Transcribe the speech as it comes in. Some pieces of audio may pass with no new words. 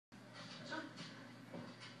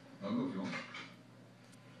I'll go if you want.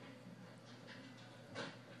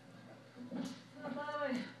 Oh, by the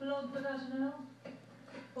way, blood for that now.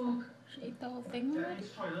 Bug. She ate the whole thing already?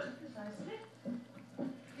 Toilet. Precisely.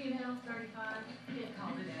 Female, 35. Get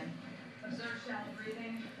called it in. Observed shallow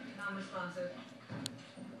breathing. Non-responsive.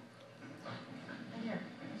 And here,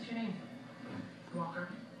 what's your name? Walker.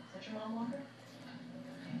 Is that your mom, Walker?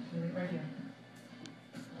 Okay, you wait right here.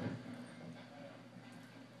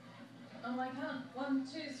 Oh, I count. 1,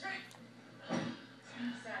 2, 3.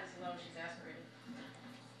 Status low, she's aspirated.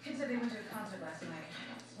 Kids said they went to a concert last night.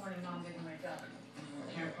 This morning, Mom didn't wake up.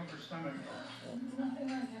 Can't pump her stomach. Nothing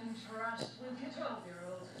like getting trashed with your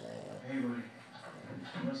 12-year-old. Hey, buddy.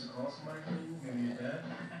 You want us to call somebody for you? Maybe your dad?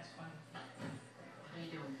 That's fine. How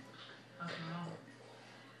you doing? How's your mom?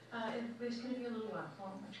 It's gonna be a little while.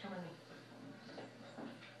 Why don't you come with me?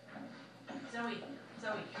 Zoe,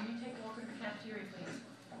 can you take Walker to the cafeteria, please?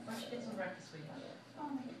 Why don't you get some breakfast, sweetie?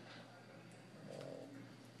 Oh.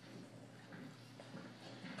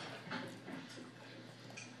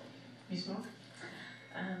 You smoke?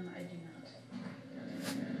 I do not.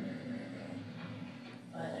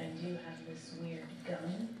 But I do have this weird gum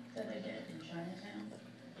that I get in Chinatown.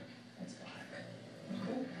 It's black.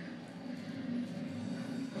 Cool.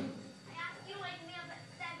 I asked you to wake me up at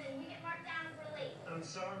 7. We get marked down if we're late. I'm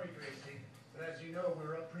sorry, Gracie, but as you know, we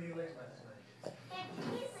were up pretty late last night. And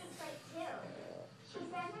he sleeps late too. She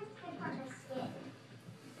says it's good for her skin.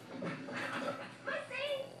 Missy!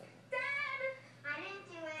 Dad! I didn't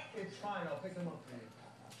do it. It's fine, I'll pick them up for you.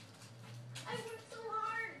 I worked so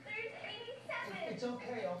hard. There's 87. It's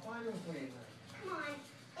okay, I'll find them for you. Come on.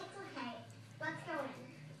 It's okay. Let's go in.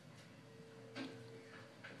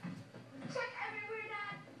 Check everywhere,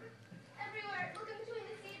 Dad. Everywhere. Look in between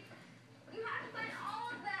the seats. You have to find all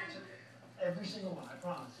of them. It's okay. Every single one, I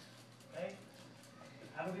promise. Okay?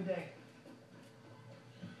 Have a good day.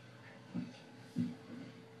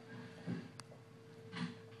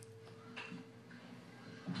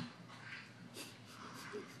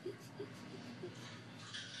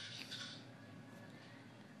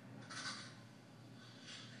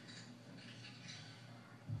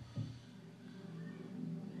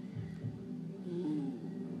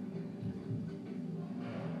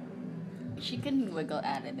 She can wiggle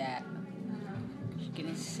out of that. She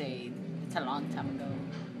can say it's a long time ago.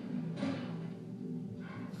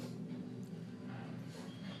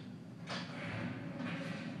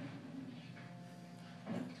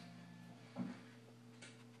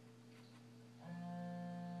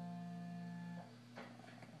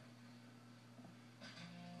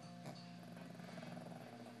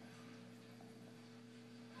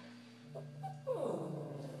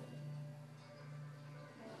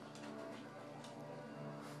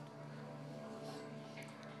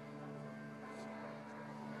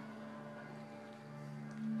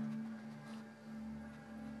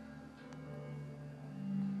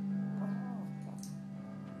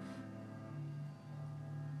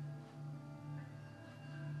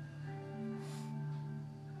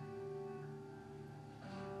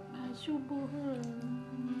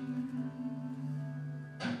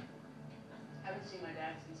 Haven't seen my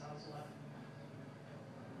dad since I was 11.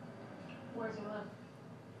 Where's he live?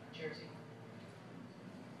 Jersey.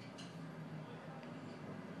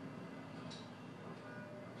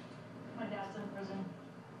 My dad's in prison.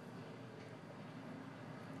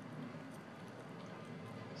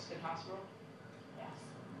 State hospital? Yes.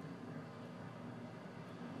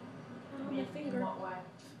 Oh, my finger. In what way?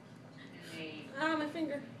 Ah, my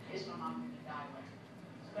finger. Is my mom going to die with?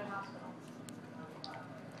 Spit hospital.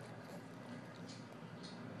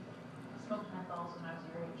 I smoked menthols when I was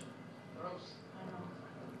your age. Gross. I know.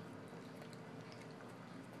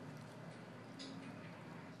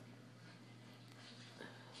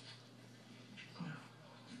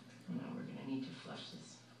 Now we're going to need to flush this.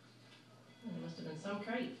 There must have been some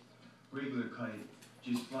kite. Regular kite.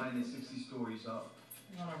 Just flying at 60 stories up.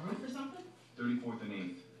 You on a roof or something? 34th and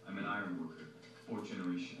 8th. I'm an iron worker. 4th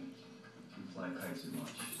generation. We fly kites at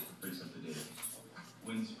lunch. Breaks up the day.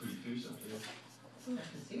 Wind's pretty fierce up here. I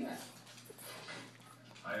can see that.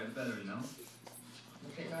 Higher the better, you know?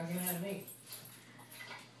 You're getting arguing out of me.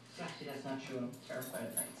 Actually, that's not true. I'm terrified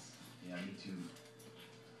of heights. Yeah, me too.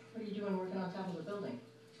 What are you doing working on top of the building?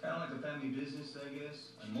 Kind of like a family business, I guess.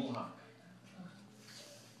 A mohawk.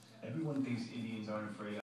 Everyone thinks Indians aren't afraid.